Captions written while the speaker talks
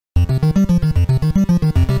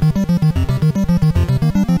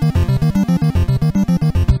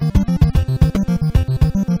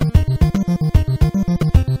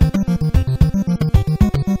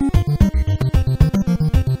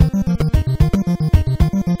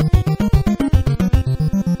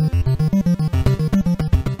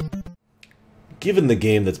Given the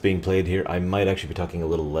game that's being played here, I might actually be talking a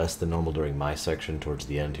little less than normal during my section towards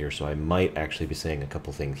the end here, so I might actually be saying a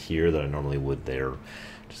couple things here that I normally would there.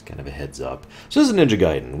 Just kind of a heads up. So this is Ninja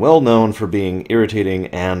Gaiden, well known for being irritating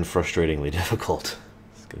and frustratingly difficult.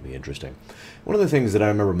 It's going to be interesting. One of the things that I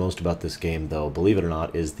remember most about this game, though, believe it or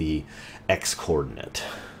not, is the X-coordinate.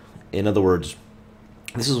 In other words,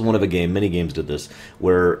 this is one of many games did this,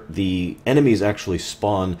 where the enemies actually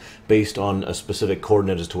spawn based on a specific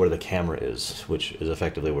coordinate as to where the camera is, which is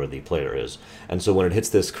effectively where the player is. And so when it hits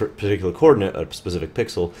this particular coordinate, a specific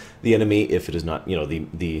pixel, the enemy, if it is not, you know,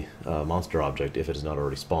 the monster object, if it is not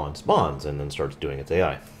already spawned, spawns and then starts doing its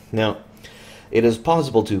AI. Now, it is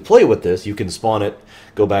possible to play with this. You can spawn it,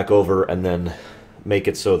 go back over, and then make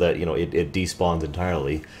it so that, you know, it despawns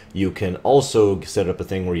entirely. You can also set up a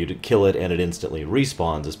thing where you kill it and it instantly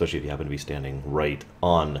respawns, especially if you happen to be standing right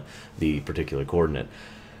on the particular coordinate.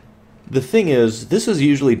 The thing is, this is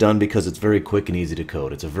usually done because it's very quick and easy to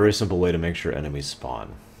code. It's a very simple way to make sure enemies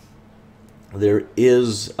spawn. There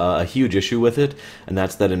is a huge issue with it, and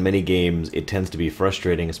that's that in many games it tends to be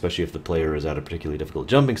frustrating, especially if the player is at a particularly difficult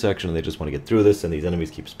jumping section and they just want to get through this, and these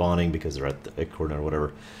enemies keep spawning because they're at the coordinate or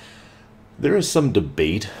whatever. There is some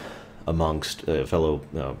debate amongst fellow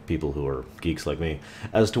people who are geeks like me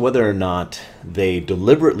as to whether or not they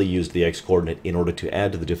deliberately used the X-coordinate in order to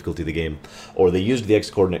add to the difficulty of the game, or they used the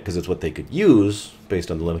X-coordinate because it's what they could use based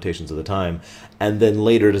on the limitations of the time, and then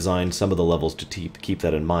later designed some of the levels to keep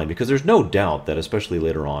that in mind, because there's no doubt that, especially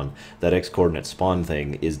later on, that X-coordinate spawn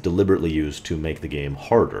thing is deliberately used to make the game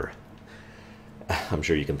harder. I'm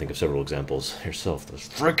sure you can think of several examples yourself. Those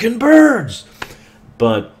frickin' birds!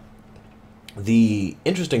 But the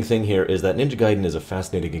interesting thing here is that Ninja Gaiden is a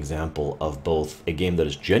fascinating example of both a game that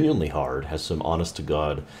is genuinely hard, has some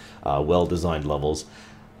honest-to-God, well-designed levels,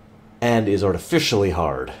 and is artificially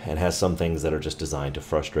hard, and has some things that are just designed to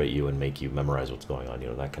frustrate you and make you memorize what's going on, you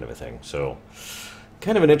know, that kind of a thing. So,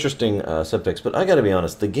 kind of an interesting subtext, but I gotta be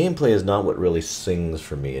honest, the gameplay is not what really sings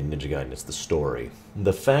for me in Ninja Gaiden, it's the story.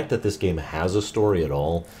 The fact that this game has a story at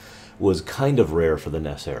all was kind of rare for the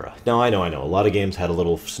NES era. Now, I know, a lot of games had a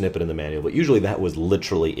little snippet in the manual, but usually that was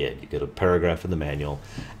literally it. You get a paragraph in the manual,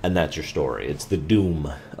 and that's your story. It's the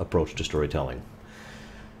Doom approach to storytelling.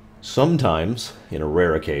 Sometimes, in a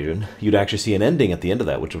rare occasion, you'd actually see an ending at the end of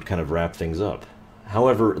that, which would kind of wrap things up.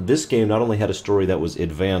 However, this game not only had a story that was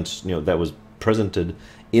advanced, you know, that was presented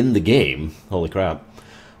in the game, holy crap,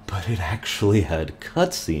 but it actually had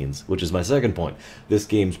cutscenes, which is my second point. This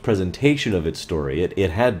game's presentation of its story,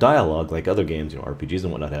 it had dialogue like other games, you know, RPGs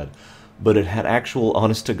and whatnot had, but it had actual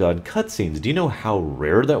honest-to-God cutscenes. Do you know how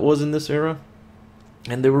rare that was in this era?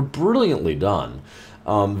 And they were brilliantly done.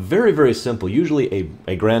 Very, very simple. Usually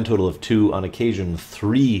a grand total of 2, on occasion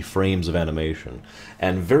 3 frames of animation,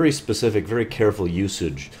 and very specific, very careful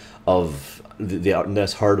usage of the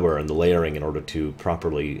NES hardware and the layering in order to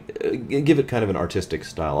properly give it kind of an artistic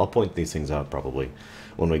style. I'll point these things out probably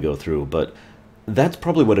when we go through, but that's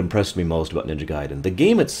probably what impressed me most about Ninja Gaiden. The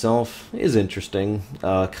game itself is interesting,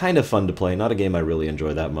 kind of fun to play, not a game I really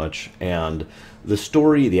enjoy that much, and the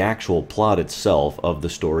story, the actual plot itself of the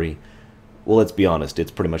story, well, let's be honest,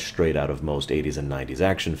 it's pretty much straight out of most 80s and 90s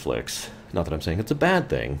action flicks. Not that I'm saying it's a bad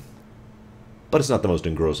thing, but it's not the most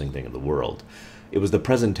engrossing thing in the world. It was the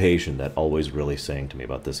presentation that always really sang to me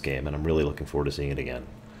about this game, and I'm really looking forward to seeing it again.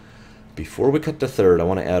 Before we cut to third, I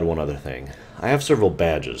want to add one other thing. I have several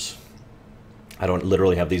badges. I don't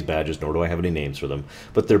literally have these badges, nor do I have any names for them,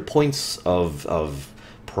 but they're points of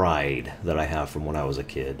pride that I have from when I was a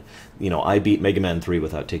kid. You know, I beat Mega Man 3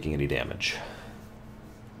 without taking any damage.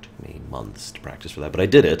 Took me months to practice for that, but I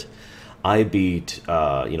did it. I beat,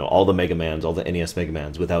 you know, all the Mega Mans, all the NES Mega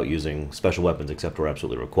Mans, without using special weapons except where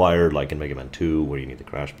absolutely required, like in Mega Man 2, where you need the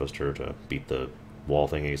Crash Buster to beat the wall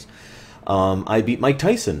thingies. I beat Mike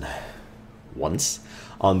Tyson once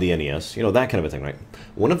on the NES, you know, that kind of a thing, right?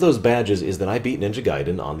 One of those badges is that I beat Ninja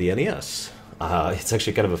Gaiden on the NES. It's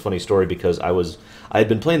actually kind of a funny story because I had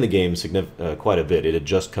been playing the game quite a bit. It had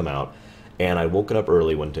just come out, and I'd woken up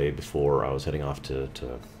early one day before I was heading off to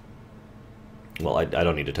well, I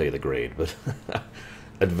don't need to tell you the grade, but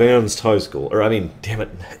advanced high school, or I mean, damn it,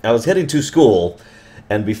 I was heading to school,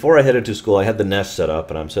 and before I headed to school, I had the NES set up,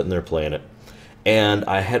 and I'm sitting there playing it, and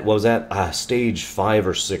I had, what was that, stage 5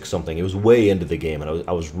 or 6 something. It was way into the game, and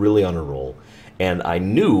I was really on a roll, and I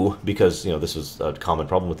knew, because, you know, this was a common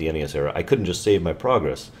problem with the NES era, I couldn't just save my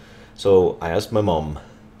progress, so I asked my mom,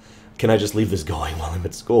 can I just leave this going while I'm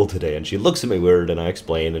at school today? And she looks at me weird, and I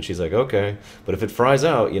explain, and she's like, okay, but if it fries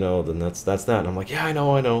out, you know, then that's that. And I'm like, yeah, I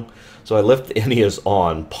know. So I left the NES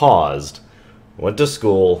on, paused, Went to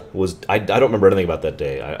school. I don't remember anything about that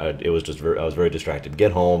day. It was just I was very distracted.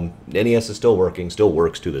 Get home. NES is still working. Still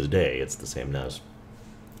works to this day. It's the same NES.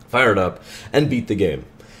 Fired up and beat the game.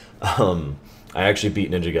 I actually beat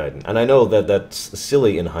Ninja Gaiden, and I know that that's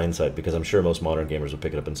silly in hindsight because I'm sure most modern gamers would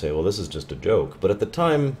pick it up and say, "Well, this is just a joke." But at the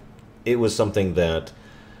time, it was something that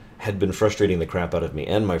had been frustrating the crap out of me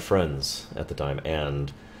and my friends at the time,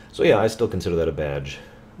 and so yeah, I still consider that a badge.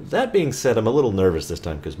 That being said, I'm a little nervous this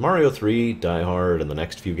time because Mario 3, Die Hard, and the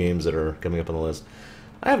next few games that are coming up on the list,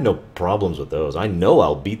 I have no problems with those. I know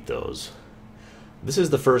I'll beat those. This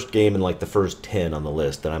is the first game in like the first 10 on the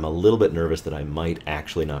list that I'm a little bit nervous that I might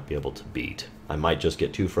actually not be able to beat. I might just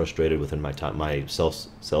get too frustrated within my time, my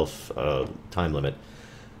time limit,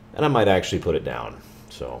 and I might actually put it down.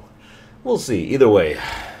 So we'll see. Either way,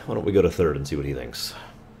 why don't we go to third and see what he thinks?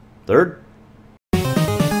 Third?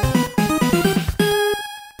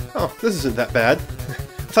 Oh, this isn't that bad.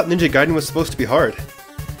 I thought Ninja Gaiden was supposed to be hard.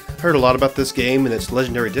 I heard a lot about this game and its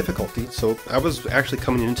legendary difficulty, so I was actually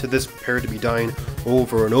coming into this prepared to be dying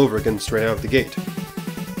over and over again straight out of the gate.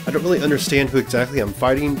 I don't really understand who exactly I'm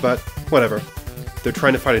fighting, but whatever. If they're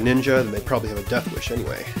trying to fight a ninja, then they probably have a death wish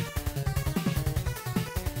anyway.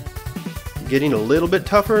 Getting a little bit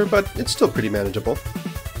tougher, but it's still pretty manageable.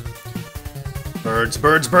 Birds,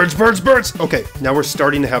 birds, birds, birds, birds! Okay, now we're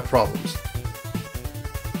starting to have problems.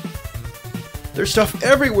 There's stuff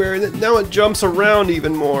everywhere, and now it jumps around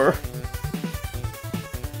even more.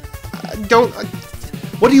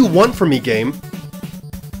 What do you want from me, game?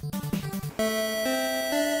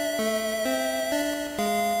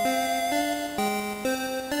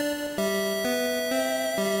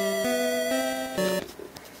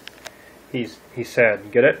 He's sad.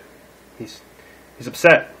 You get it? He's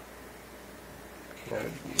upset.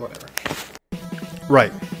 Whatever.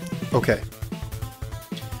 Right. Okay.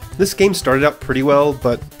 This game started out pretty well,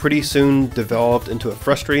 but pretty soon developed into a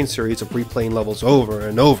frustrating series of replaying levels over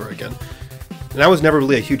and over again. And I was never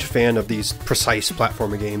really a huge fan of these precise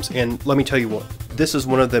platformer games, and let me tell you what, this is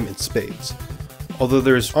one of them in spades. Although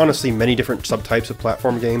there's honestly many different subtypes of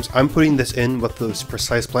platform games, I'm putting this in with those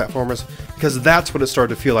precise platformers because that's what it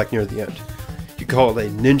started to feel like near the end. You can call it a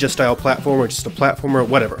ninja-style platformer, just a platformer,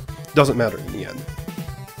 whatever. Doesn't matter in the end.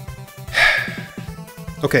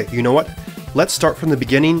 Okay, you know what? Let's start from the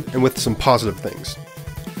beginning and with some positive things.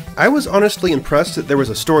 I was honestly impressed that there was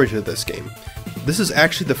a story to this game. This is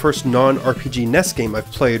actually the first non-RPG NES game I've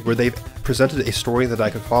played where they've presented a story that I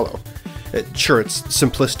could follow. Sure, it's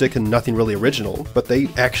simplistic and nothing really original, but they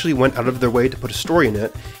actually went out of their way to put a story in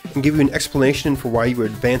it and give you an explanation for why you were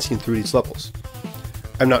advancing through these levels.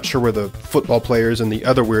 I'm not sure where the football players and the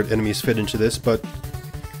other weird enemies fit into this, but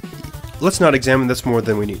let's not examine this more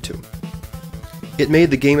than we need to. It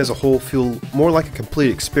made the game as a whole feel more like a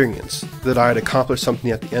complete experience, that I had accomplished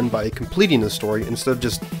something at the end by completing the story instead of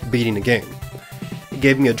just beating the game. It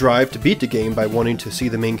gave me a drive to beat the game by wanting to see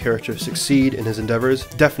the main character succeed in his endeavors,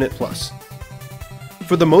 definite plus.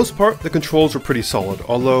 For the most part, the controls were pretty solid,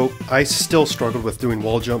 although I still struggled with doing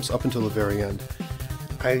wall jumps up until the very end.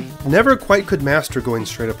 I never quite could master going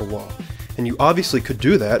straight up a wall, and you obviously could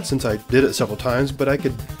do that since I did it several times, but I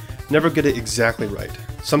could never get it exactly right.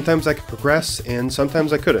 Sometimes I could progress, and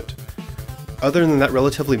sometimes I couldn't. Other than that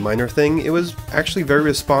relatively minor thing, it was actually very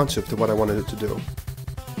responsive to what I wanted it to do.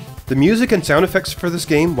 The music and sound effects for this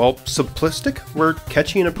game, while simplistic, were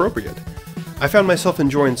catchy and appropriate. I found myself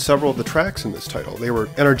enjoying several of the tracks in this title. They were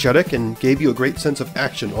energetic and gave you a great sense of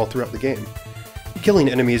action all throughout the game. Killing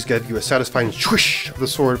enemies gave you a satisfying swoosh of the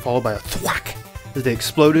sword followed by a thwack as they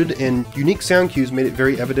exploded, and unique sound cues made it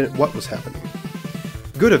very evident what was happening.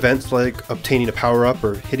 Good events like obtaining a power-up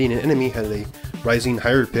or hitting an enemy had a rising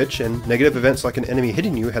higher pitch, and negative events like an enemy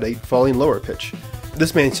hitting you had a falling lower pitch.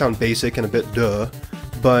 This may sound basic and a bit duh,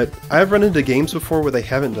 but I've run into games before where they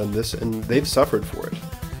haven't done this and they've suffered for it.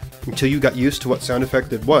 Until you got used to what sound effect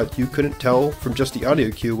did what, you couldn't tell from just the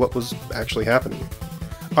audio cue what was actually happening.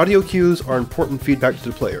 Audio cues are important feedback to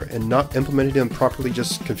the player, and not implementing them properly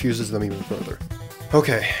just confuses them even further.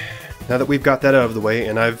 Okay. Now that we've got that out of the way,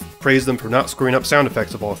 and I've praised them for not screwing up sound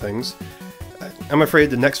effects of all things, I'm afraid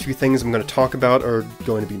the next few things I'm going to talk about are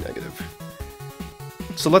going to be negative.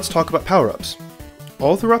 So let's talk about power-ups.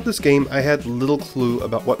 All throughout this game, I had little clue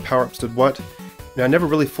about what power-ups did what, and I never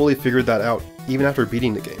really fully figured that out, even after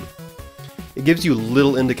beating the game. It gives you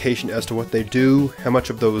little indication as to what they do, how much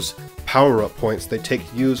of those power-up points they take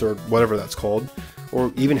to use, or whatever that's called,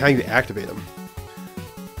 or even how you activate them.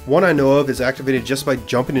 One I know of is activated just by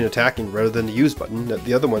jumping and attacking rather than the use button that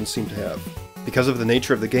the other ones seem to have. Because of the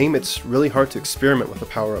nature of the game, it's really hard to experiment with the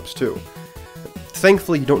power-ups too.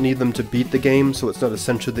 Thankfully, you don't need them to beat the game, so it's not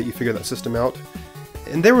essential that you figure that system out.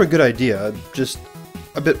 and they were a good idea, just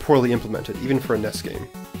a bit poorly implemented, even for a NES game.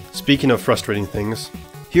 Speaking of frustrating things,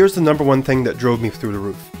 here's the number one thing that drove me through the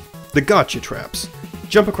roof. The gotcha traps.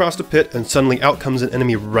 Jump across a pit and suddenly out comes an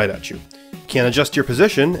enemy right at you. Can't adjust your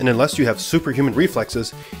position, and unless you have superhuman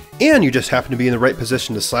reflexes, and you just happen to be in the right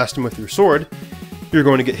position to slash them with your sword, you're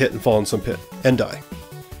going to get hit and fall in some pit, and die.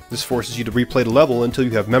 This forces you to replay the level until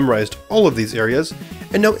you have memorized all of these areas,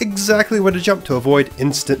 and know exactly where to jump to avoid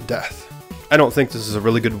instant death. I don't think this is a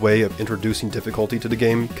really good way of introducing difficulty to the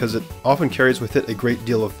game, because it often carries with it a great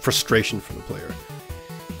deal of frustration for the player.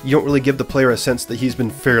 You don't really give the player a sense that he's been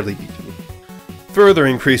fairly beaten. Further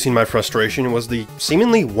increasing my frustration was the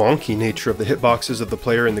seemingly wonky nature of the hitboxes of the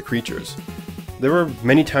player and the creatures. There were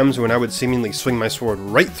many times when I would seemingly swing my sword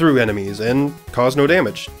right through enemies and cause no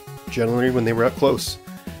damage, generally when they were up close.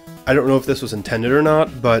 I don't know if this was intended or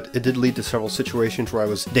not, but it did lead to several situations where I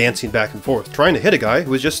was dancing back and forth, trying to hit a guy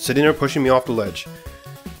who was just sitting there pushing me off the ledge.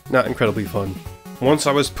 Not incredibly fun. Once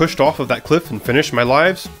I was pushed off of that cliff and finished my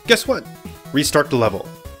lives, guess what? Restart the level.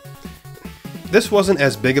 This wasn't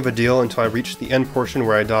as big of a deal until I reached the end portion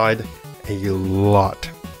where I died a lot.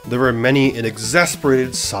 There were many an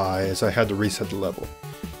exasperated sigh as I had to reset the level.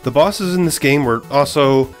 The bosses in this game were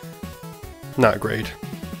also not great.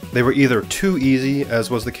 They were either too easy, as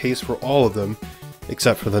was the case for all of them,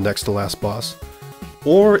 except for the next to last boss,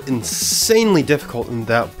 or insanely difficult in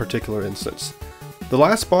that particular instance. The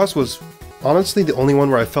last boss was honestly the only one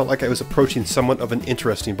where I felt like I was approaching somewhat of an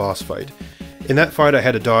interesting boss fight. In that fight I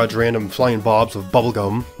had to dodge random flying bobs of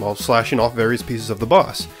bubblegum while slashing off various pieces of the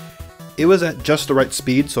boss. It was at just the right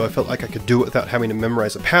speed, so I felt like I could do it without having to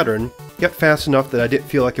memorize a pattern, yet fast enough that I didn't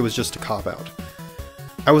feel like it was just a cop-out.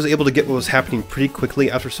 I was able to get what was happening pretty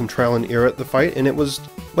quickly after some trial and error at the fight, and it was,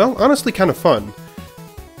 well, honestly kind of fun.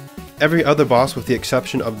 Every other boss, with the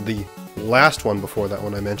exception of the last one before that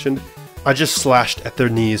one I mentioned, I just slashed at their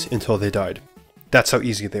knees until they died. That's how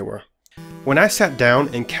easy they were. When I sat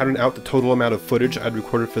down and counted out the total amount of footage I'd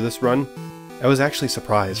recorded for this run, I was actually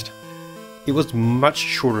surprised. It was much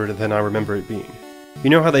shorter than I remember it being. You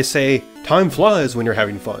know how they say, time flies when you're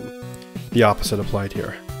having fun? The opposite applied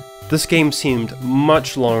here. This game seemed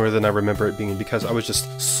much longer than I remember it being because I was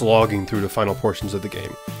just slogging through the final portions of the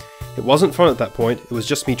game. It wasn't fun at that point, it was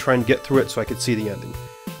just me trying to get through it so I could see the ending.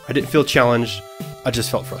 I didn't feel challenged, I just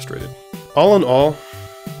felt frustrated. All in all,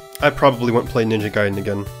 I probably won't play Ninja Gaiden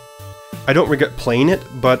again. I don't regret playing it,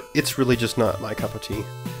 but it's really just not my cup of tea.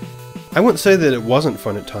 I wouldn't say that it wasn't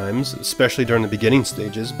fun at times, especially during the beginning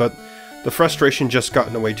stages, but the frustration just got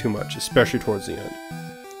in the way too much, especially towards the end.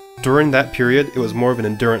 During that period, it was more of an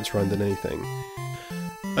endurance run than anything.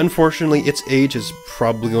 Unfortunately, its age is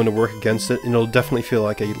probably going to work against it, and it'll definitely feel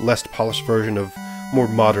like a less polished version of more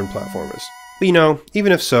modern platformers. But you know,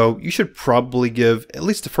 even if so, you should probably give at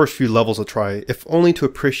least the first few levels a try, if only to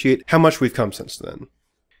appreciate how much we've come since then.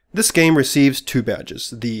 This game receives 2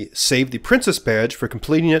 badges, the Save the Princess badge for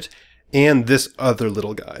completing it, and this other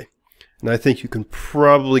little guy. And I think you can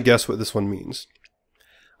probably guess what this one means.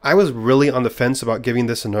 I was really on the fence about giving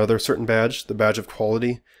this another certain badge, the badge of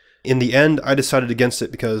quality. In the end, I decided against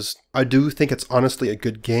it because I do think it's honestly a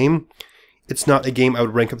good game. It's not a game I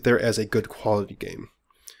would rank up there as a good quality game.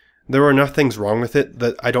 There are enough things wrong with it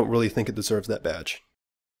that I don't really think it deserves that badge.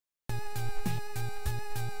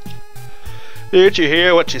 Did you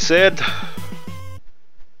hear what she said?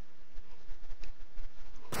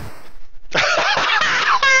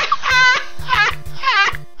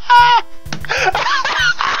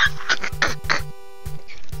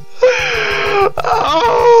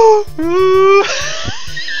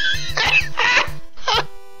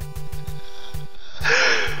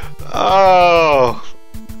 Oh,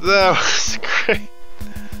 that was great.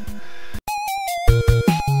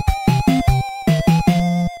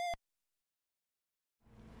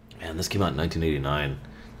 Man, this came out in 1989.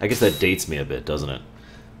 I guess that dates me a bit, doesn't it?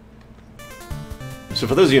 So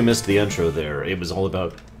for those of you who missed the intro there, it was all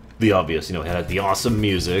about the obvious, you know, it had the awesome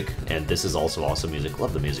music, and this is also awesome music.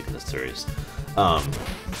 Love the music in this series.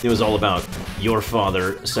 It was all about your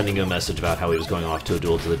father sending you a message about how he was going off to a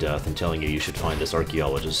duel to the death and telling you should find this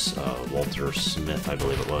archaeologist, Walter Smith, I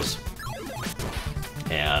believe it was,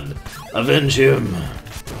 and avenge him.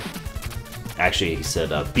 Actually, he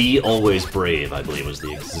said, be always brave, I believe was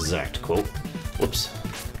the exact quote. Whoops.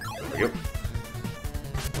 There we go.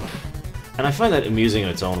 And I find that amusing in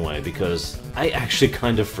its own way, because I actually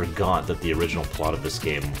kind of forgot that the original plot of this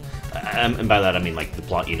game, and by that I mean like the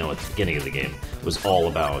plot you know at the beginning of the game, was all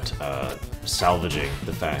about salvaging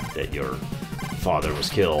the fact that your father was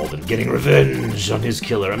killed and getting revenge on his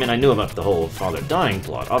killer. I mean, I knew about the whole father dying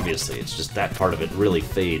plot, obviously, it's just that part of it really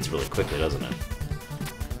fades really quickly, doesn't it?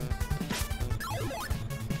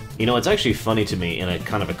 You know, it's actually funny to me in a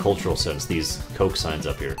kind of a cultural sense, these Coke signs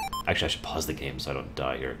up here. Actually, I should pause the game so I don't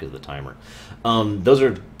die here because of the timer. Those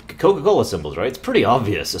are Coca-Cola symbols, right? It's pretty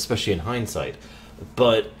obvious, especially in hindsight.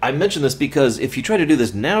 But I mention this because if you try to do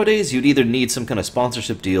this nowadays, you'd either need some kind of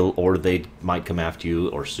sponsorship deal, or they might come after you,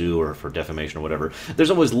 or sue, or for defamation, or whatever.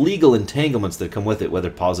 There's always legal entanglements that come with it,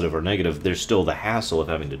 whether positive or negative. There's still the hassle of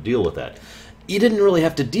having to deal with that. You didn't really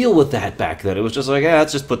have to deal with that back then. It was just like,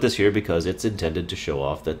 let's just put this here because it's intended to show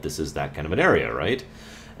off that this is that kind of an area, right?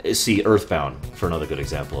 See Earthbound for another good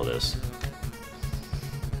example of this.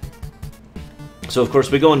 So, of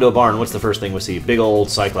course, we go into a bar, and what's the first thing we see? Big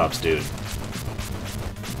old Cyclops dude.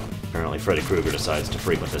 Apparently Freddy Krueger decides to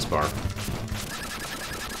frequent this bar.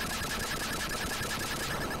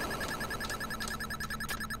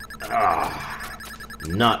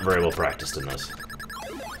 Not very well practiced in this.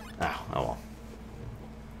 Oh well.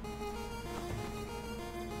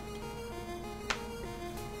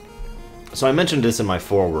 So I mentioned this in my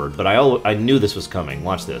foreword, but I knew this was coming.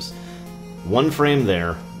 Watch this. One frame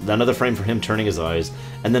there, another frame for him turning his eyes,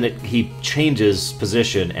 and then he changes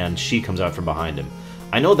position and she comes out from behind him.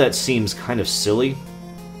 I know that seems kind of silly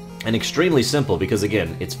and extremely simple because,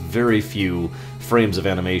 again, it's very few frames of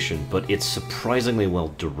animation, but it's surprisingly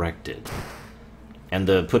well directed. And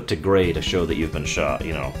the put to gray to show that you've been shot,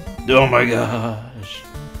 you know. Oh my gosh!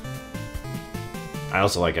 I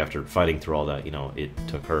also like after fighting through all that, you know, it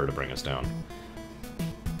took her to bring us down.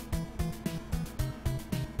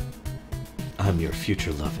 I'm your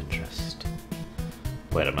future love interest.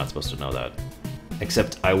 Wait, I'm not supposed to know that.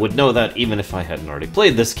 Except I would know that even if I hadn't already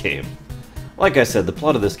played this game. Like I said, the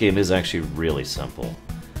plot of this game is actually really simple.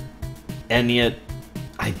 And yet,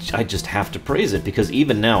 I just have to praise it, because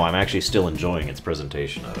even now I'm actually still enjoying its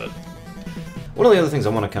presentation of it. One of the other things I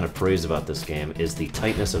want to kind of praise about this game is the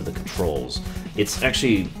tightness of the controls. It's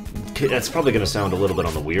actually... that's probably going to sound a little bit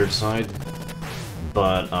on the weird side,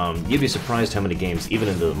 but you'd be surprised how many games, even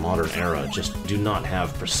into the modern era, just do not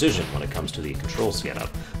have precision when it comes to the control setup.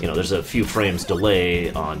 You know, there's a few frames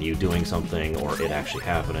delay on you doing something, or it actually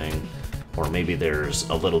happening, or maybe there's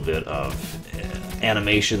a little bit of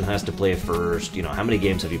animation that has to play first. You know, how many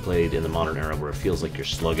games have you played in the modern era where it feels like you're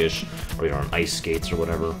sluggish, or you're on ice skates or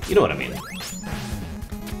whatever? You know what I mean.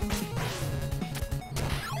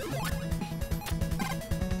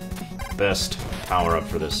 Best power-up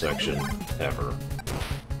for this section ever.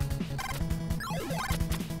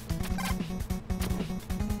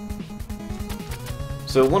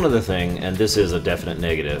 So one other thing, and this is a definite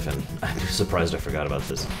negative, and I'm surprised I forgot about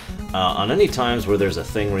this. On any times where there's a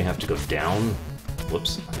thing where you have to go down,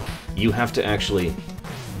 whoops, you have to actually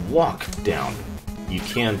walk down. You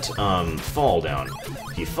can't fall down.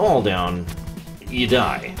 If you fall down, you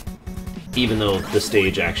die. Even though the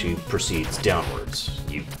stage actually proceeds downwards,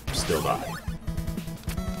 you still die.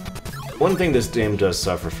 One thing this game does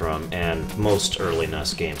suffer from, and most early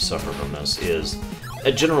NES games suffer from this, is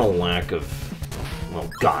a general lack of, well,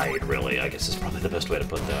 guide, really, I guess is probably the best way to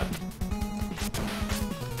put that.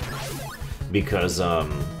 Because,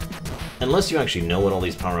 unless you actually know what all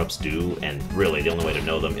these power-ups do, and really the only way to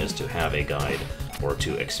know them is to have a guide, or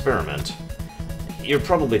to experiment, you're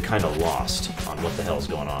probably kind of lost on what the hell's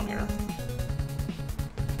going on here.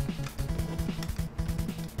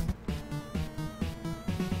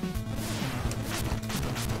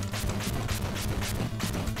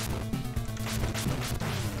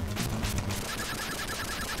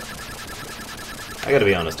 I gotta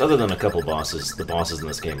be honest, other than a couple bosses, the bosses in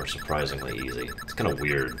this game are surprisingly easy. It's kind of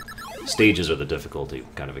weird. Stages are the difficulty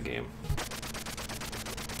kind of a game.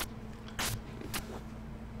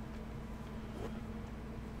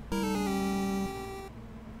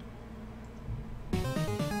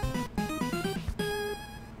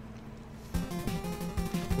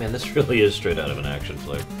 Man, this really is straight out of an action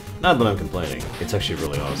flick. Not that I'm complaining, it's actually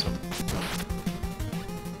really awesome.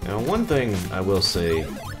 Now, one thing I will say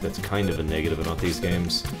that's kind of a negative about these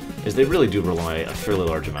games is they really do rely a fairly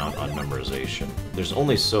large amount on memorization. There's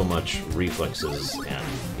only so much reflexes and,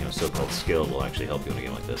 you know, so-called skill will actually help you in a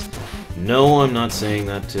game like this. No, I'm not saying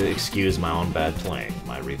that to excuse my own bad playing.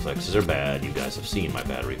 My reflexes are bad. You guys have seen my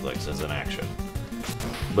bad reflexes in action.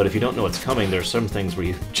 But if you don't know what's coming, there's some things where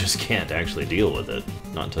you just can't actually deal with it,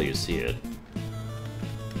 not until you see it.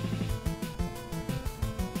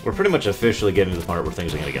 We're pretty much officially getting to the part where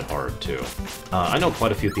things are going to get hard, too. I know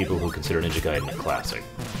quite a few people who consider Ninja Gaiden a classic,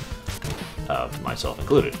 myself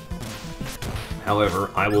included. However,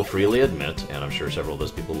 I will freely admit, and I'm sure several of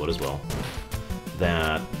those people would as well,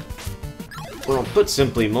 that, well, put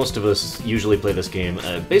simply, most of us usually play this game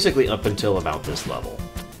basically up until about this level.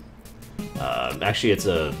 Actually, it's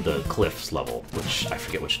the cliffs level, which I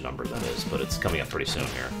forget which number that is, but it's coming up pretty soon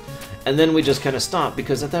here. And then we just kind of stop,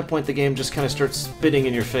 because at that point the game just kind of starts spitting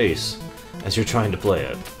in your face as you're trying to play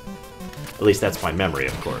it. At least that's my memory,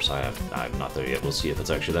 of course. I'm not there yet. We'll see if it's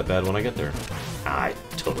actually that bad when I get there. I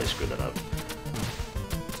totally screwed that up.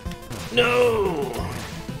 No!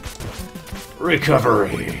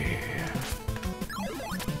 Recovery!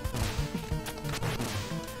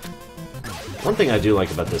 One thing I do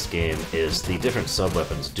like about this game is the different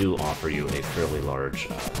sub-weapons do offer you a fairly large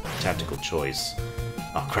tactical choice.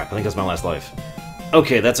 Oh crap, I think that's my last life.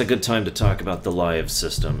 Okay, that's a good time to talk about the live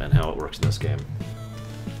system and how it works in this game.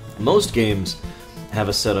 Most games have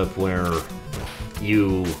a setup where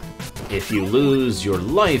if you lose your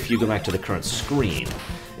life, you go back to the current screen.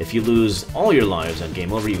 If you lose all your lives and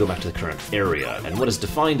game over, you go back to the current area. And what is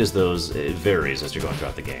defined as those, it varies as you're going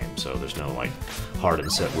throughout the game. So there's no like hard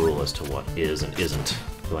and set rule as to what is and isn't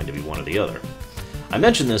going to be one or the other. I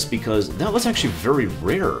mention this because that was actually very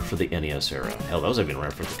rare for the NES era. Hell, that was even rare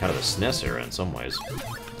for kind of the SNES era in some ways.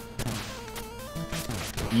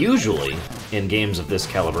 Usually, in games of this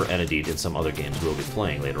caliber, and indeed in some other games we'll be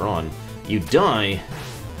playing later on, you die,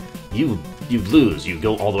 you lose, you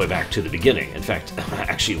go all the way back to the beginning. In fact,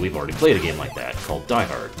 actually, we've already played a game like that called Die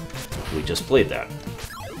Hard. We just played that.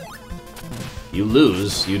 You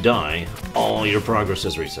lose, you die, all your progress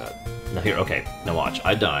is reset. Now here, okay, now watch,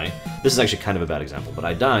 I die. This is actually kind of a bad example, but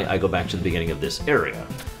I die, I go back to the beginning of this area.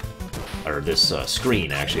 Or this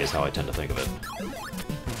screen, actually, is how I tend to think of it.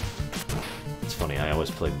 It's funny, I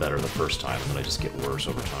always play better the first time, and then I just get worse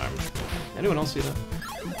over time. Anyone else see that?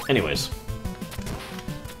 Anyways.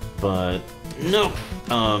 But, no.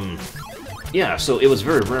 Yeah, so it was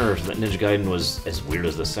very rare that Ninja Gaiden was, as weird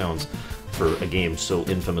as this sounds, for a game so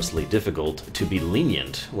infamously difficult, to be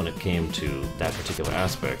lenient when it came to that particular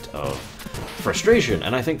aspect of frustration.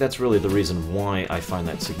 And I think that's really the reason why I find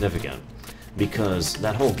that significant. Because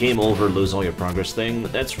that whole game over, lose all your progress thing,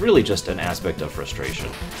 that's really just an aspect of frustration.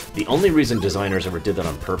 The only reason designers ever did that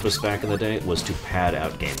on purpose back in the day was to pad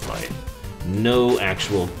out gameplay. No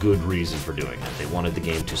actual good reason for doing it. They wanted the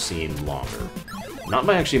game to seem longer. Not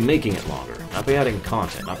by actually making it longer, not by adding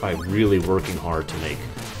content, not by really working hard to make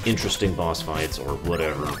interesting boss fights or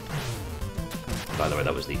whatever. By the way,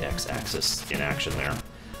 that was the X-axis in action there.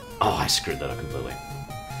 Oh, I screwed that up completely.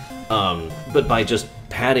 But by just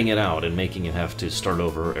padding it out and making it have to start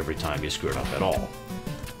over every time you screw it up at all.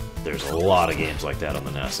 There's a lot of games like that on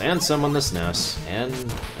the NES, and some on the SNES,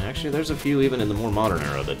 and actually there's a few even in the more modern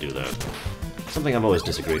era that do that. Something I've always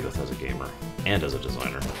disagreed with as a gamer, and as a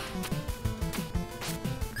designer.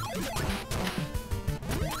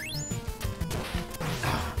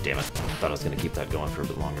 Damn it. Thought I was going to keep that going for a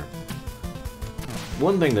bit longer.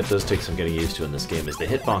 One thing that does take some getting used to in this game is the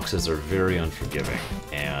hitboxes are very unforgiving,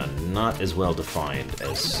 and not as well defined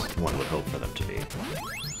as one would hope for them to be.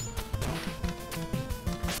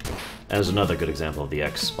 As another good example of the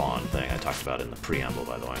X-spawn thing I talked about in the preamble,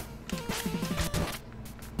 by the way.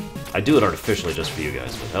 I do it artificially just for you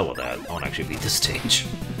guys, but hell with that. I won't actually beat this stage.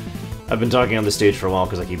 I've been talking on this stage for a while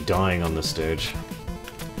because I keep dying on this stage.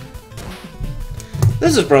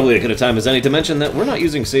 This is probably as good a time as any to mention that we're not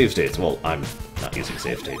using save states. Well, I'm not using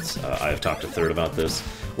save states. I have talked to Third about this.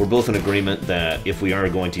 We're both in agreement that if we are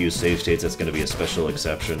going to use save states, it's going to be a special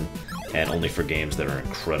exception, and only for games that are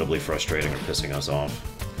incredibly frustrating or pissing us off.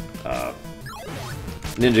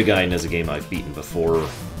 Ninja Gaiden is a game I've beaten before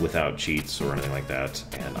without cheats or anything like that,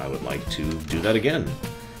 and I would like to do that again.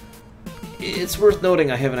 It's worth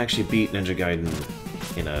noting I haven't actually beat Ninja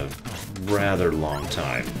Gaiden in a rather long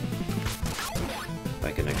time.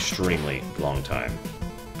 Like an extremely long time.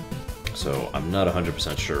 So I'm not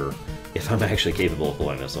 100% sure if I'm actually capable of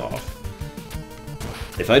pulling this off.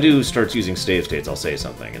 If I do start using save states, I'll say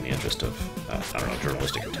something in the interest of, I don't know,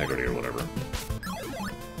 journalistic integrity or whatever.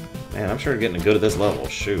 Man, I'm sure getting good at this level.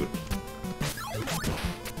 Shoot.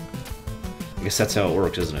 I guess that's how it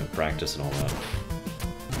works, isn't it? Practice and all that.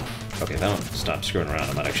 Okay, if I don't stop screwing around,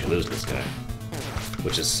 I might actually lose this guy.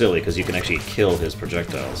 Which is silly, because you can actually kill his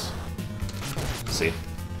projectiles. See?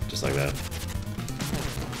 Just like that.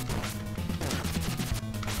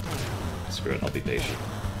 Screw it, I'll be patient.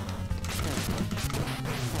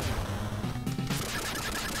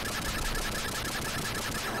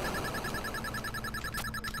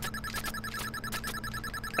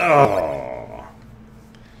 Oh.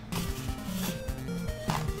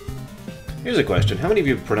 Here's a question. How many of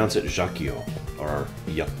you pronounce it Jacquio? Or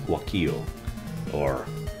Joaquio? Or...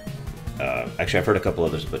 actually, I've heard a couple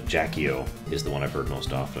others, but Jacquio is the one I've heard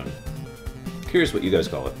most often. Curious what you guys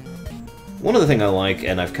call it. One other thing I like,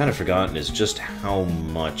 and I've kind of forgotten, is just how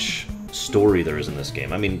much story there is in this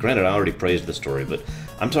game. I mean, granted, I already praised the story, but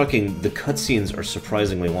I'm talking the cutscenes are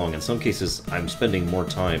surprisingly long. In some cases, I'm spending more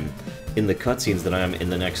time in the cutscenes than I am in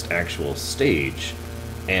the next actual stage,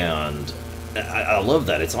 and I love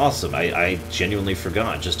that. It's awesome. I genuinely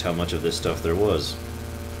forgot just how much of this stuff there was.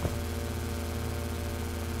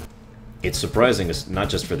 It's surprising, not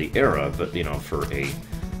just for the era, but, you know, for a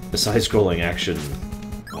side-scrolling action...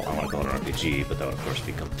 Well, I want to call it an RPG, but that would, of course,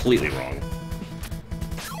 be completely wrong.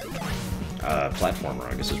 Platformer,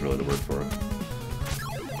 I guess is really the word for it.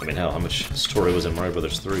 I mean, hell, how much story was in Mario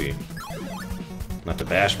Bros. 3? Not to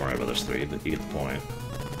bash Mario Bros. 3, but you get the point.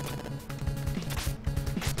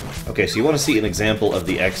 Okay, so you want to see an example of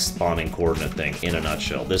the X spawning coordinate thing in a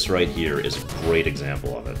nutshell. This right here is a great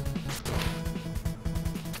example of it.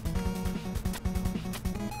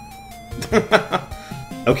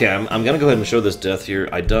 Okay, I'm gonna go ahead and show this death here.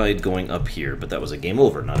 I died going up here, but that was a game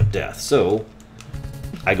over, not a death. So,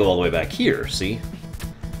 I go all the way back here, see?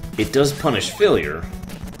 It does punish failure,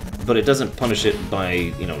 but it doesn't punish it by,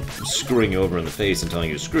 you know, screwing you over in the face and telling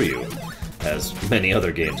you to screw you, as many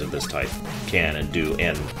other games of this type can and do,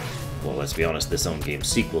 and, well, let's be honest, this own game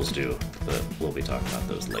sequels do, but we'll be talking about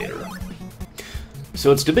those later.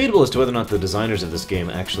 So it's debatable as to whether or not the designers of this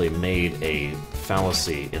game actually made a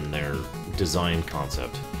fallacy in their design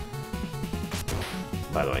concept.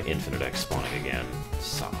 By the way, Infinite X spawning again.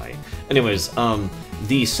 Sigh. Anyways,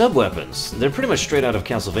 the sub-weapons, they're pretty much straight out of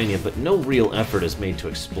Castlevania, but no real effort is made to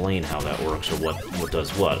explain how that works or what does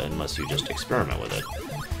what, unless you just experiment with it.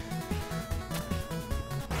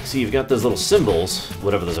 So you've got those little symbols,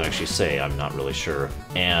 whatever those actually say, I'm not really sure,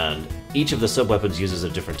 and each of the sub-weapons uses a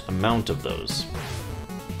different amount of those.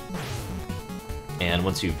 And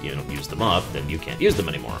once you use them up, then you can't use them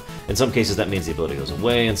anymore. In some cases, that means the ability goes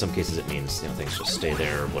away. In some cases, it means things just stay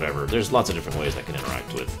there, whatever. There's lots of different ways that can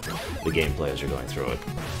interact with the gameplay as you're going through it.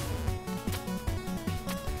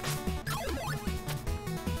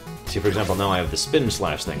 See, for example, now I have the spin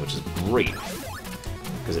slash thing, which is great,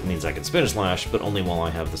 because it means I can spin slash, but only while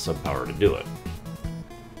I have the sub power to do it.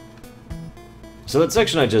 So that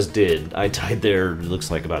section I just did, I died there,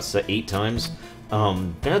 looks like about 8 times.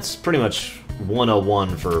 That's pretty much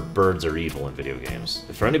 101 for birds are evil in video games.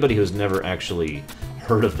 For anybody who's never actually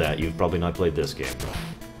heard of that, you've probably not played this game.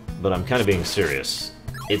 But I'm kind of being serious.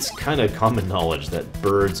 It's kind of common knowledge that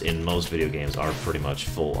birds in most video games are pretty much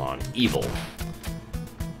full-on evil.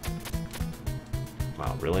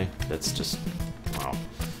 Wow, really? That's just... wow.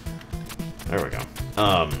 There we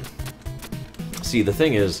go. See, the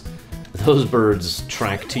thing is, those birds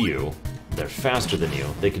track to you. They're faster than you.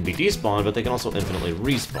 They can be despawned, but they can also infinitely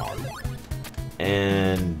respawn.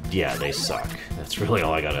 And yeah, they suck. That's really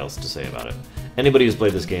all I got else to say about it. Anybody who's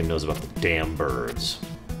played this game knows about the damn birds.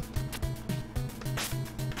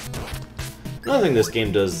 Another thing this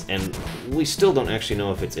game does, and we still don't actually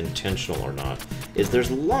know if it's intentional or not, is there's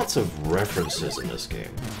lots of references in this game.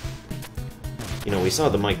 You know, we saw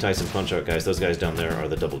the Mike Tyson Punch-Out guys. Those guys down there are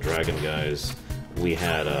the Double Dragon guys. We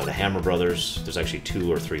had the Hammer Brothers. There's actually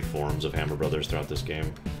 2 or 3 forms of Hammer Brothers throughout this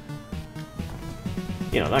game.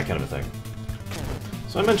 You know, that kind of a thing.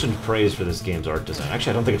 So I mentioned praise for this game's art design. Actually,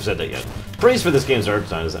 I don't think I've said that yet. Praise for this game's art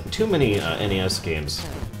design is that too many NES games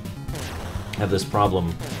have this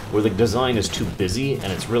problem where the design is too busy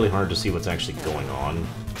and it's really hard to see what's actually going on.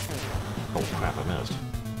 Oh crap, I missed.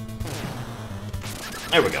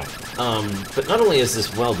 There we go. But not only is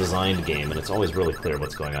this well-designed game, and it's always really clear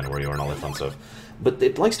what's going on, where you are, and all that fun stuff, but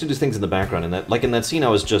it likes to do things in the background, and that, like in that scene I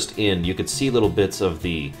was just in, you could see little bits of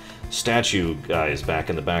the statue guys back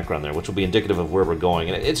in the background there, which will be indicative of where we're going,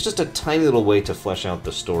 and it's just a tiny little way to flesh out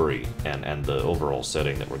the story and the overall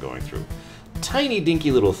setting that we're going through. Tiny,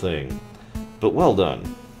 dinky little thing, but well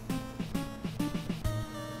done.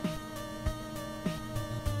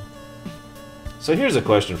 So here's a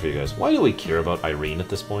question for you guys. Why do we care about Irene at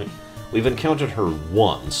this point? We've encountered her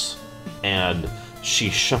once, and she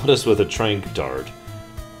shot us with a tranq dart,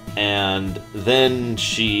 and then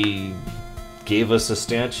she gave us a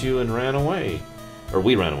statue and ran away. Or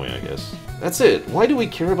we ran away, I guess. That's it. Why do we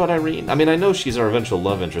care about Irene? I mean, I know she's our eventual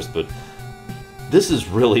love interest, but this is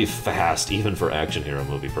really fast, even for action hero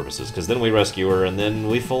movie purposes, because then we rescue her, and then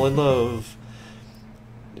we fall in love.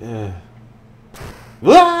 Yeah.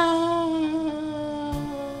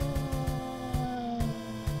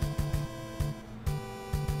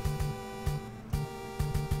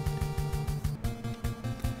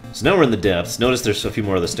 So now we're in the depths. Notice there's a few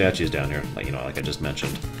more of the statues down here, like I just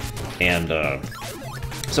mentioned. And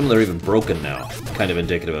some of them are even broken now, kind of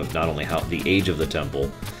indicative of not only how the age of the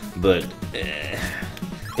temple, but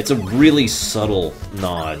it's a really subtle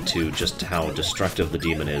nod to just how destructive the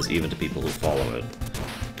demon is, even to people who follow it.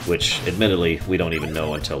 which, admittedly, we don't even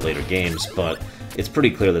know until later games, but it's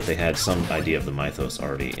pretty clear that they had some idea of the mythos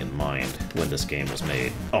already in mind when this game was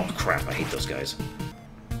made. Oh crap, I hate those guys.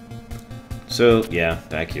 So, yeah,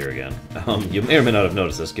 back here again. You may or may not have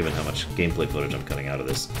noticed this, given how much gameplay footage I'm cutting out of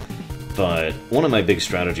this, but one of my big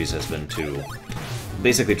strategies has been to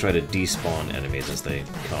basically try to despawn enemies as they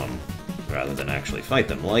come, rather than actually fight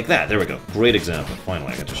them. Like that, there we go. Great example.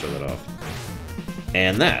 Finally, I got to show that off.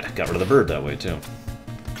 And that, got rid of the bird that way, too.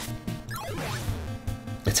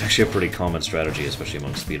 It's actually a pretty common strategy, especially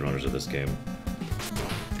among speedrunners of this game.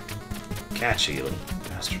 Catch you, little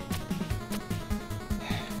bastard.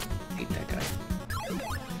 Hate that guy.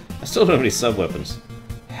 I still don't have any sub-weapons.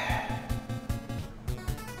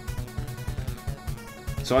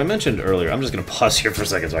 So I mentioned earlier, I'm just going to pause here for a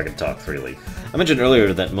second so I can talk freely. I mentioned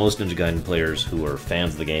earlier that most Ninja Gaiden players who are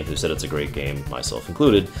fans of the game, who said it's a great game, myself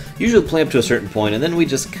included, usually play up to a certain point and then we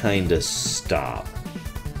just kind of stop.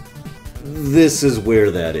 This is where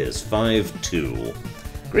that is. 5-2.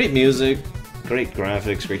 Great music, great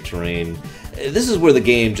graphics, great terrain. This is where the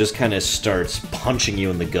game just kind of starts punching you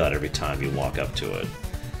in the gut every time you walk up to it.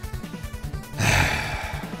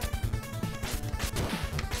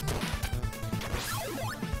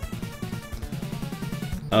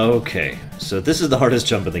 Okay, so this is the hardest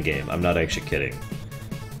jump in the game. I'm not actually kidding.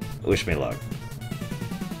 Wish me luck.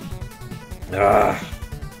 Ah.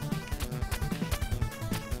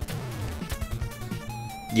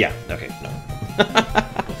 Yeah, okay, no.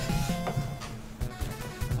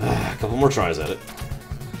 A couple more tries at it.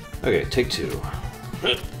 Okay, take two.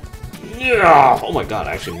 Oh my god,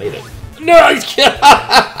 I actually made it. No! I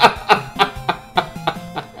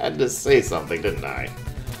had to say something, didn't I?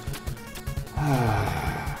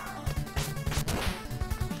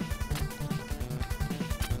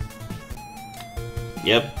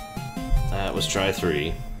 Yep, that was try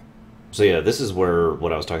 3. So yeah, this is where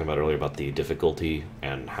what I was talking about earlier about the difficulty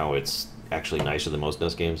and how it's actually nicer than most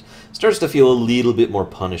NES games starts to feel a little bit more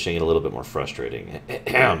punishing and a little bit more frustrating.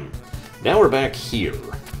 Now we're back here,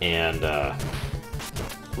 and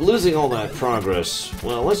losing all that progress,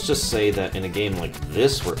 well, let's just say that in a game like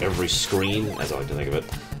this, where every screen, as I like to think of it,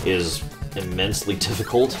 is immensely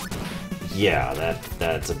difficult, yeah,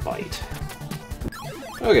 that's a bite.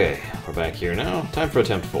 Okay, we're back here now. Time for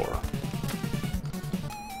attempt 4.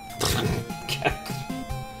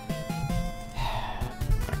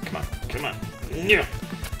 Come on. Yeah.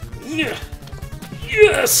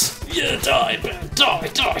 Yes! Yeah, die, man.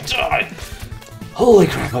 Die! Holy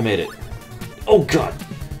crap, I made it. Oh god.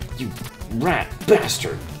 You rat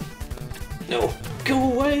bastard. No.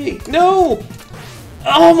 Go away. No!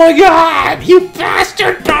 Oh my god! You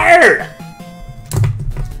bastard bird!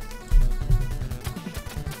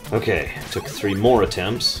 Okay, took 3 more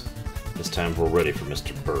attempts. This time we're ready for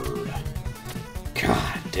Mr. Bird.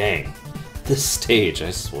 God dang. This stage,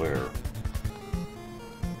 I swear.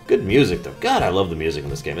 Good music, though. God, I love the music in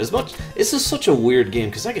this game. This is such a weird game,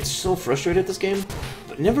 because I get so frustrated at this game,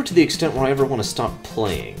 but never to the extent where I ever want to stop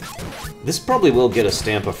playing. This probably will get a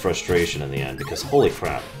stamp of frustration in the end, because holy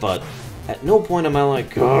crap, but at no point am I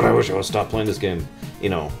like, God, I wish I would stop playing this game. You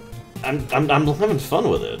know, I'm having fun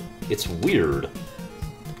with it. It's weird.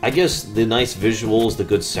 I guess the nice visuals, the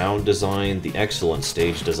good sound design, the excellent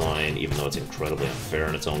stage design, even though it's incredibly unfair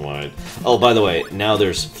in its own way. Oh, by the way, now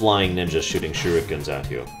there's flying ninjas shooting shurikens at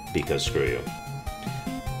you, because screw you.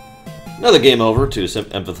 Another game over, to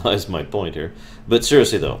empathize my point here. But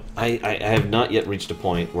seriously though, I have not yet reached a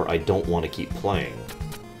point where I don't want to keep playing.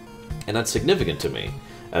 And that's significant to me,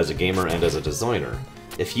 as a gamer and as a designer.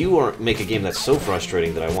 If you make a game that's so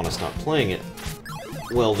frustrating that I want to stop playing it,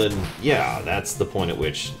 well then, yeah, that's the point at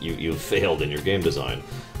which you failed in your game design.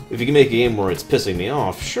 If you can make a game where it's pissing me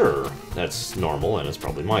off, sure, that's normal, and it's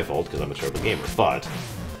probably my fault, because I'm a terrible gamer, but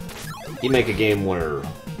you make a game where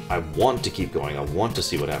I want to keep going, I want to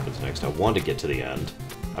see what happens next, I want to get to the end.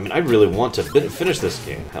 I mean, I really want to finish this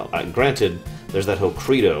game. Hell, granted, there's that whole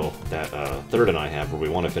credo that Third and I have, where we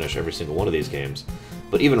want to finish every single one of these games,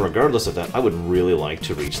 but even regardless of that, I would really like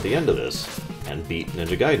to reach the end of this, and beat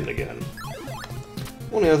Ninja Gaiden again.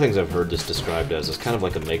 One of the other things I've heard this described as is kind of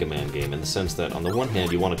like a Mega Man game, in the sense that on the one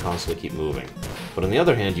hand you want to constantly keep moving, but on the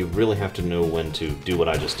other hand you really have to know when to do what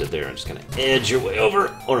I just did there and just kind of edge your way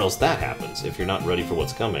over, or else that happens. If you're not ready for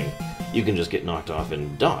what's coming, you can just get knocked off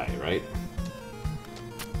and die, right?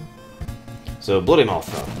 So Bloody Mouth,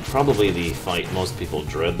 probably the fight most people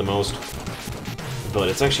dread the most, but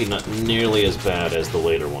it's actually not nearly as bad as the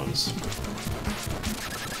later ones.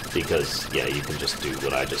 Because, yeah, you can just do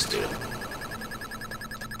what I just did.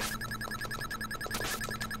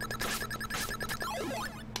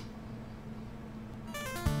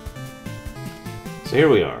 So here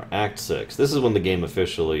we are, Act 6. This is when the game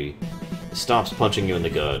officially stops punching you in the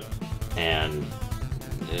gut, and...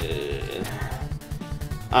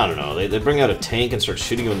 I don't know, they bring out a tank and start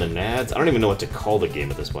shooting you in the nads. I don't even know what to call the game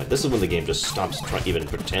at this point. This is when the game just stops even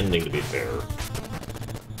pretending to be fair.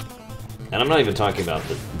 And I'm not even talking about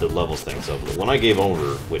the levels thing, so when I gave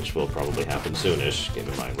over, which will probably happen soonish,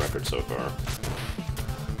 given my record so far,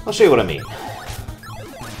 I'll show you what I mean.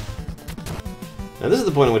 Now this is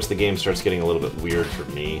the point at which the game starts getting a little bit weird for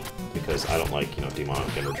me, because I don't like, you know,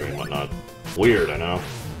 demonic imagery and whatnot. Weird, I know.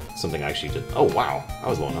 Something I actually did. Oh wow, I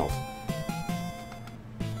was low on health.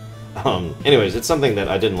 Anyways, it's something that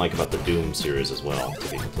I didn't like about the Doom series as well,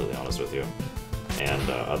 to be completely honest with you. And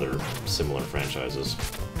other similar franchises.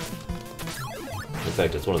 In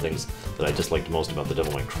fact, it's one of the things that I disliked most about the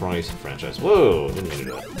Devil May Cry franchise. Whoa, didn't mean to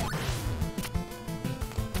do that.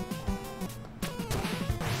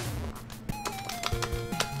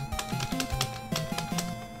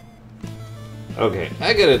 Okay,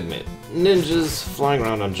 I gotta admit, ninjas flying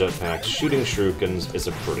around on jetpacks, shooting shurikens is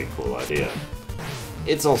a pretty cool idea.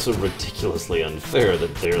 It's also ridiculously unfair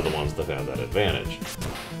that they're the ones that have that advantage.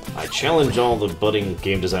 I challenge all the budding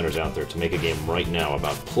game designers out there to make a game right now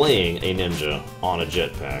about playing a ninja on a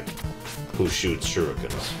jetpack who shoots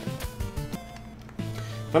shurikens.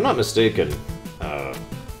 If I'm not mistaken,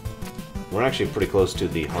 we're actually pretty close to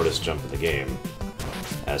the hardest jump in the game,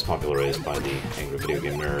 as popularized by the Angry Video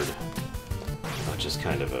Game Nerd, which is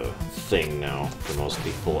kind of a thing now for most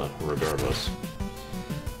people, regardless.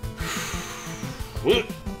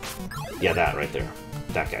 Yeah, that right there.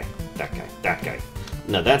 That guy. That guy. That guy.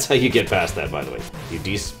 Now that's how you get past that, by the way. You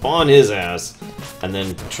despawn his ass, and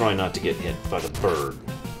then try not to get hit by the bird.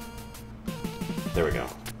 There we go.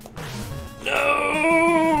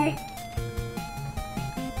 No!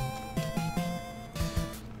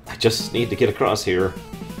 I just need to get across here,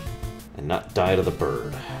 and not die to the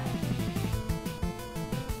bird.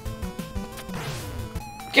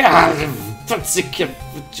 God,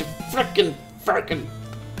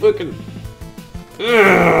 fucking.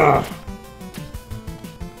 Ugh.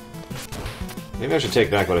 Maybe I should take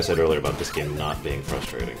back what I said earlier about this game not being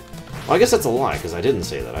frustrating. Well, I guess that's a lie, because I didn't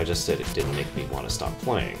say that. I just said it didn't make me want to stop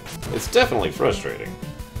playing. It's definitely frustrating.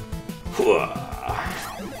 Okay.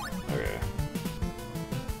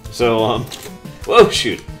 So, whoa,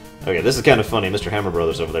 shoot. Okay, this is kind of funny. Mr. Hammer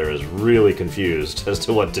Brothers over there is really confused as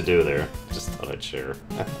to what to do there. Just thought I'd share.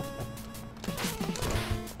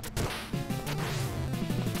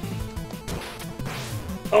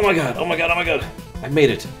 Oh my god, oh my god, oh my god! I made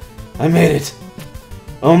it! I made it!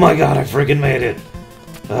 Oh my god, I freaking made it!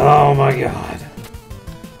 Oh my god.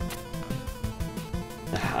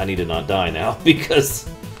 I need to not die now, because...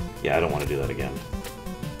 yeah, I don't want to do that again.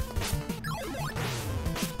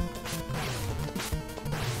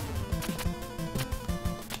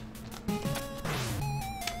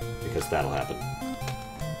 Because that'll happen.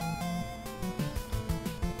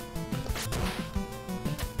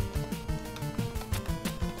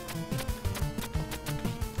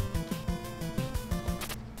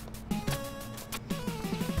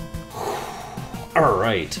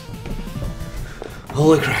 Alright.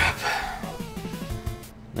 Holy crap.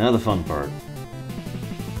 Now the fun part.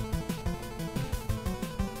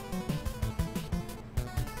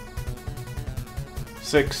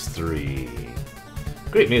 Six, 3.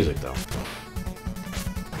 Great music, though.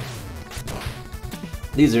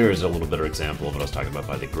 These areas are a little better example of what I was talking about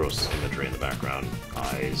by the gross imagery in the background.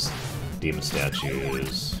 Eyes, demon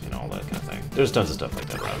statues, you know, all that kind of thing. There's tons of stuff like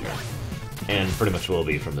that around here. And pretty much will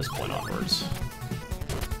be from this point onwards.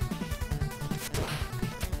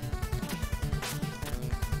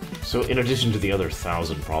 So in addition to the other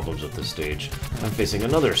 1,000 problems at this stage, I'm facing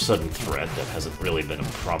another sudden threat that hasn't really been a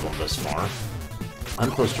problem thus far. I'm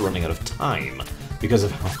close to running out of time because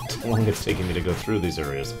of how long it's taking me to go through these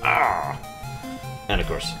areas. Ah! And of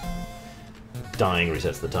course, dying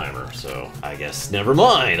resets the timer, so I guess never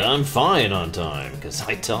mind, I'm fine on time, because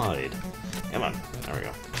I died. Come on, there we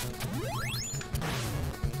go.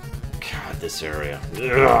 God, this area.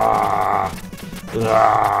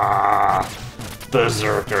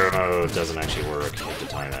 Berserker mode doesn't actually work. You have to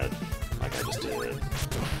time it like I just did.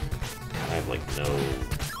 God, I have like no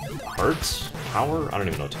hearts? Power? I don't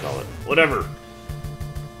even know what to call it. Whatever!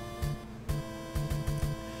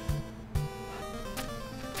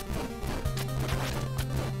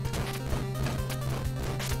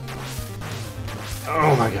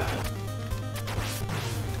 Oh my god.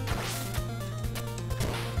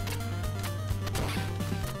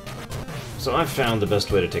 So I've found the best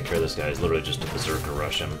way to take care of this guy is literally just to Berserker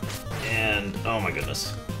rush him. And, oh my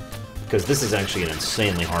goodness. Because this is actually an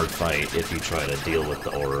insanely hard fight if you try to deal with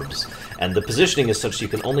the orbs. And the positioning is such you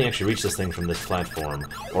can only actually reach this thing from this platform,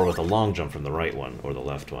 or with a long jump from the right one, or the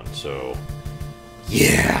left one. So,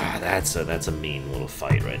 yeah, that's a mean little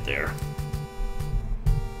fight right there.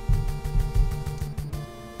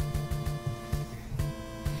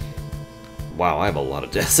 Wow, I have a lot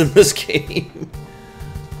of deaths in this game.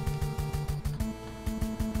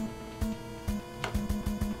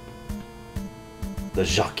 The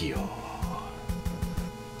Jacchio.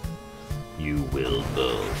 You will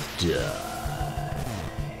both die.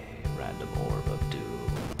 Random orb of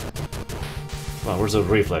doom. Well, where's those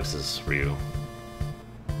reflexes, Ryu?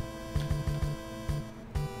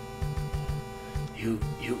 You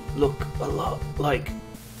look a lot like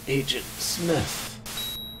Agent Smith.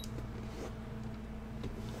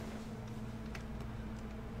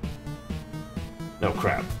 No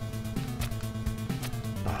crap.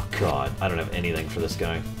 Oh god, I don't have anything for this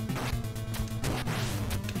guy.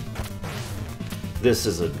 This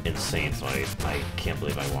is an insane fight. I can't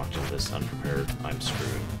believe I walked into this unprepared. I'm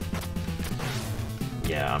screwed.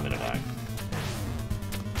 Yeah, I'm gonna die.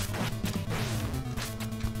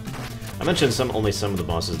 I mentioned only some of the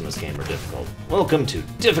bosses in this game are difficult. Welcome to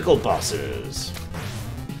Difficult Bosses!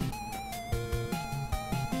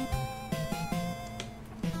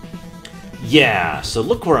 Yeah, so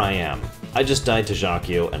look where I am. I just died to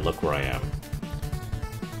Jacchio, and look where I am.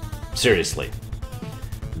 Seriously.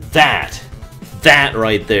 That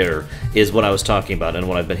right there is what I was talking about and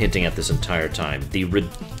what I've been hinting at this entire time. The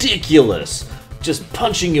ridiculous, just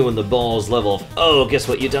punching you in the balls level of, oh, guess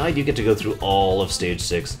what, you died? You get to go through all of Stage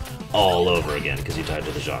 6 all over again because you died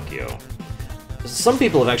to the Jacchio. Some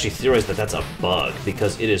people have actually theorized that that's a bug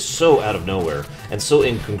because it is so out of nowhere and so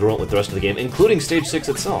incongruent with the rest of the game, including Stage 6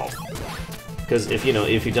 itself. Because if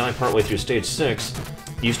you die partway through Stage 6,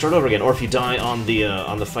 you start over again, or if you die on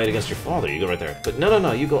the fight against your father, you go right there. But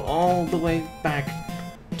no, you go all the way back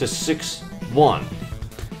to 6-1.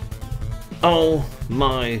 Oh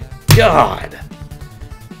my god!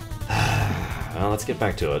 Well, let's get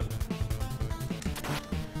back to it.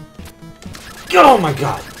 Oh my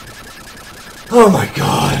god! Oh my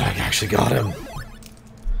god, I actually got him.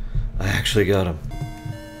 I actually got him.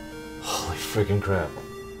 Holy freaking crap.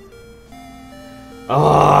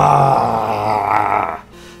 Ah!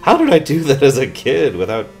 How did I do that as a kid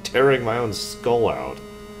without tearing my own skull out?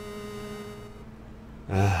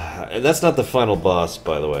 And that's not the final boss,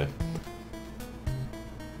 by the way.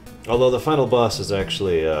 Although the final boss is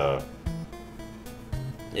actually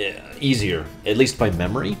easier, at least by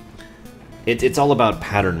memory. It's all about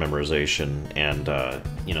pattern memorization, and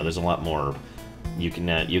there's a lot more. You can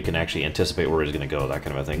actually anticipate where he's going to go, that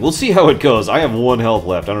kind of a thing. We'll see how it goes. I have 1 health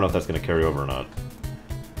left. I don't know if that's going to carry over or not.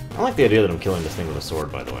 I like the idea that I'm killing this thing with a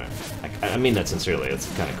sword, by the way. I mean that sincerely. It's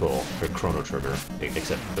kind of cool for Chrono Trigger,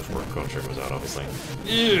 except before Chrono Trigger was out, obviously.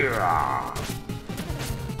 Yeah.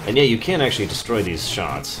 And yeah, you can actually destroy these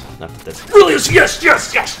shots. Not that that's really yes!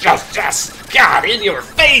 God, in your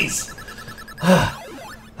face! I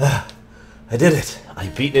did it. I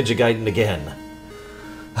beat Ninja Gaiden again.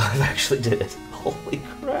 I've actually did it. Holy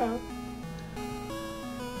crap.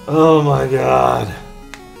 Oh my god.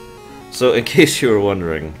 So, in case you were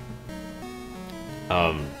wondering,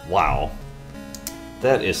 wow.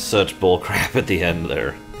 That is such bullcrap at the end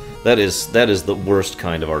there. That is the worst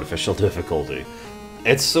kind of artificial difficulty.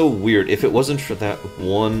 It's so weird. If it wasn't for that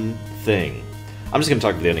one thing... I'm just gonna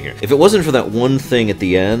talk to the ending here. If it wasn't for that one thing at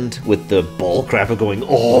the end, with the bullcrap of going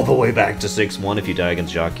all the way back to 6-1 if you die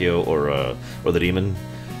against Jacchio or the demon,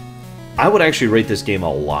 I would actually rate this game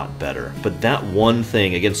a lot better. But that one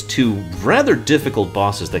thing against 2 rather difficult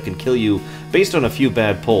bosses that can kill you based on a few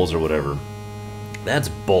bad pulls or whatever, that's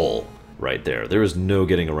bull right there. There is no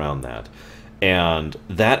getting around that. And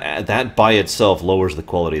that by itself lowers the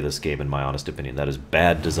quality of this game, in my honest opinion. That is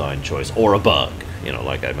bad design choice, or a bug,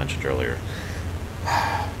 like I mentioned earlier.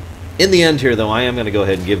 In the end here, though, I am going to go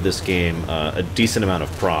ahead and give this game a decent amount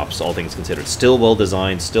of props, all things considered. Still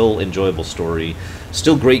well-designed, still enjoyable story,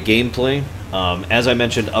 still great gameplay. As I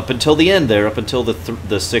mentioned, up until the end there, up until the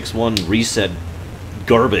 6-1 reset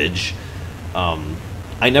garbage,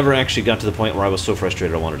 I never actually got to the point where I was so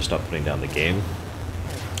frustrated I wanted to stop putting down the game.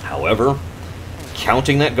 However,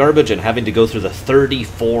 counting that garbage and having to go through the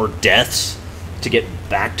 34 deaths to get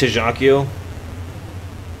back to Jacchio,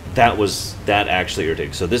 that actually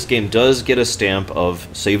irritating. So this game does get a stamp of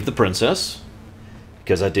Save the Princess,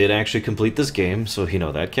 because I did actually complete this game, so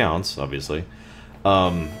that counts, obviously.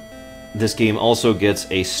 This game also gets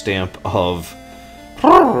a stamp of,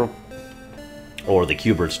 or the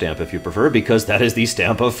Q*bert stamp if you prefer, because that is the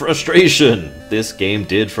stamp of frustration. This game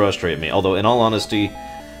did frustrate me, although in all honesty,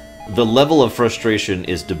 The level of frustration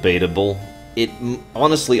is debatable.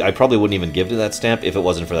 Honestly, I probably wouldn't even give to that stamp if it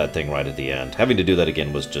wasn't for that thing right at the end. Having to do that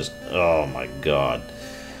again was just, oh my god.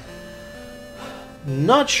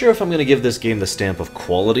 Not sure if I'm going to give this game the stamp of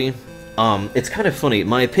quality. It's kind of funny.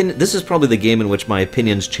 My opinion. This is probably the game in which my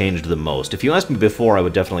opinions changed the most. If you asked me before, I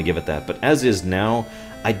would definitely give it that. But as is now,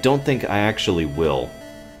 I don't think I actually will.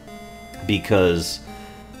 Because,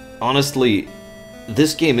 honestly,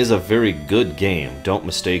 this game is a very good game, don't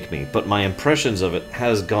mistake me, but my impressions of it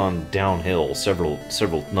has gone downhill several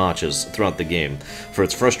notches throughout the game. For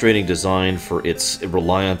its frustrating design, for its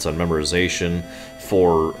reliance on memorization,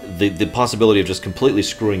 for the possibility of just completely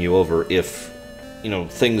screwing you over if, you know,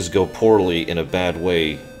 things go poorly in a bad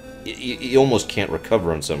way. You almost can't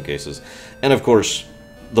recover in some cases. And of course,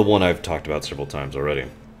 the one I've talked about several times already.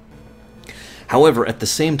 However, at the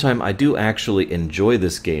same time, I do actually enjoy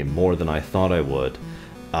this game more than I thought I would.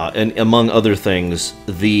 And among other things,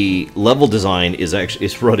 the level design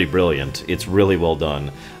is really brilliant. It's really well done.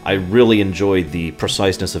 I really enjoy the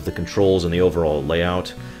preciseness of the controls and the overall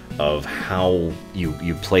layout of how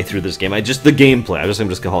you play through this game. The gameplay. I'm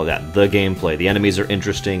just gonna call it that. The gameplay. The enemies are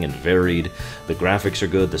interesting and varied. The graphics are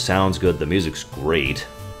good. The sound's good. The music's great.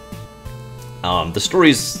 The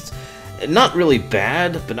story's not really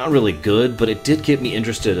bad, but not really good, but it did get me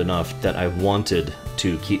interested enough that I wanted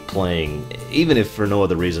to keep playing, even if for no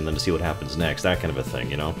other reason than to see what happens next, that kind of a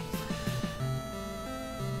thing, you know?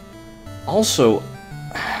 Also,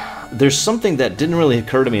 there's something that didn't really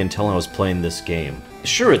occur to me until I was playing this game.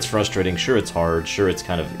 Sure, it's frustrating, sure it's hard, sure it's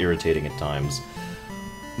kind of irritating at times,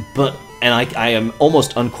 but, and I am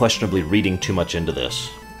almost unquestionably reading too much into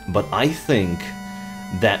this, but I think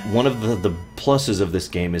that one of the pluses of this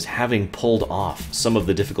game is having pulled off some of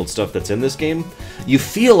the difficult stuff that's in this game. You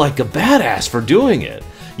feel like a badass for doing it.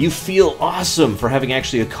 You feel awesome for having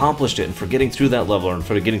actually accomplished it and for getting through that level and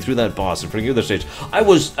for getting through that boss and for getting through the stage.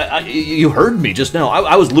 You heard me just now.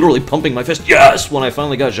 I was literally pumping my fist, yes, when I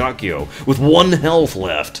finally got Jacquio with 1 health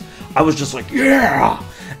left. I was just like, yeah!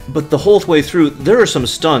 But the whole way through, there are some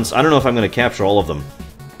stunts. I don't know if I'm going to capture all of them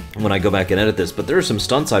when I go back and edit this, but there are some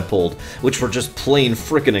stunts I pulled which were just plain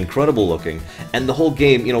frickin' incredible looking, and the whole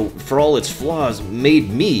game, you know, for all its flaws, made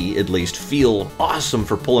me, at least, feel awesome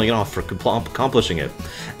for pulling it off, for accomplishing it.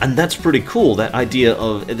 And that's pretty cool, that idea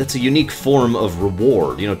of, that's a unique form of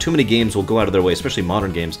reward. You know, too many games will go out of their way, especially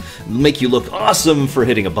modern games, make you look awesome for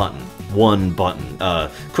hitting a button. One button.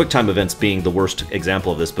 QuickTime events being the worst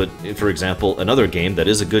example of this, but for example, another game that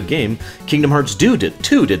is a good game, Kingdom Hearts 2 did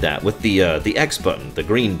that with the X button, the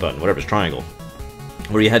green button, whatever, it's triangle,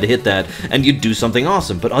 where you had to hit that and you'd do something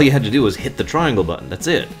awesome, but all you had to do was hit the triangle button, that's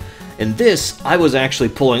it. In this, I was actually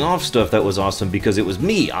pulling off stuff that was awesome because it was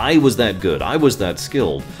me. I was that good. I was that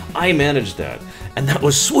skilled. I managed that. And that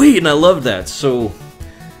was sweet, and I loved that, so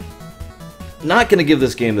not going to give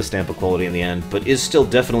this game the stamp of quality in the end, but is still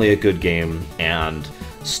definitely a good game, and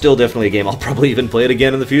still definitely a game I'll probably even play it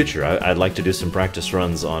again in the future. I'd like to do some practice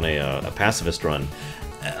runs on a pacifist run,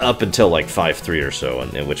 up until like 5-3 or so,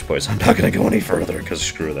 and in which point I'm not going to go any further, because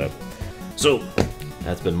screw that. So,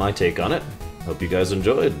 that's been my take on it. Hope you guys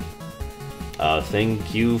enjoyed.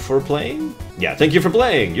 Thank you for playing? Yeah, thank you for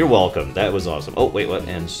playing! You're welcome. That was awesome. Oh, wait, what?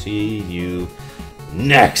 And see you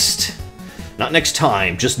next! Not next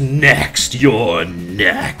time, just next. You're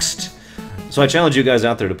next. So I challenge you guys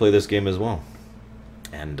out there to play this game as well.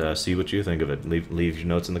 And see what you think of it. Leave your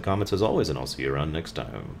notes in the comments as always, and I'll see you around next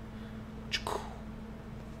time.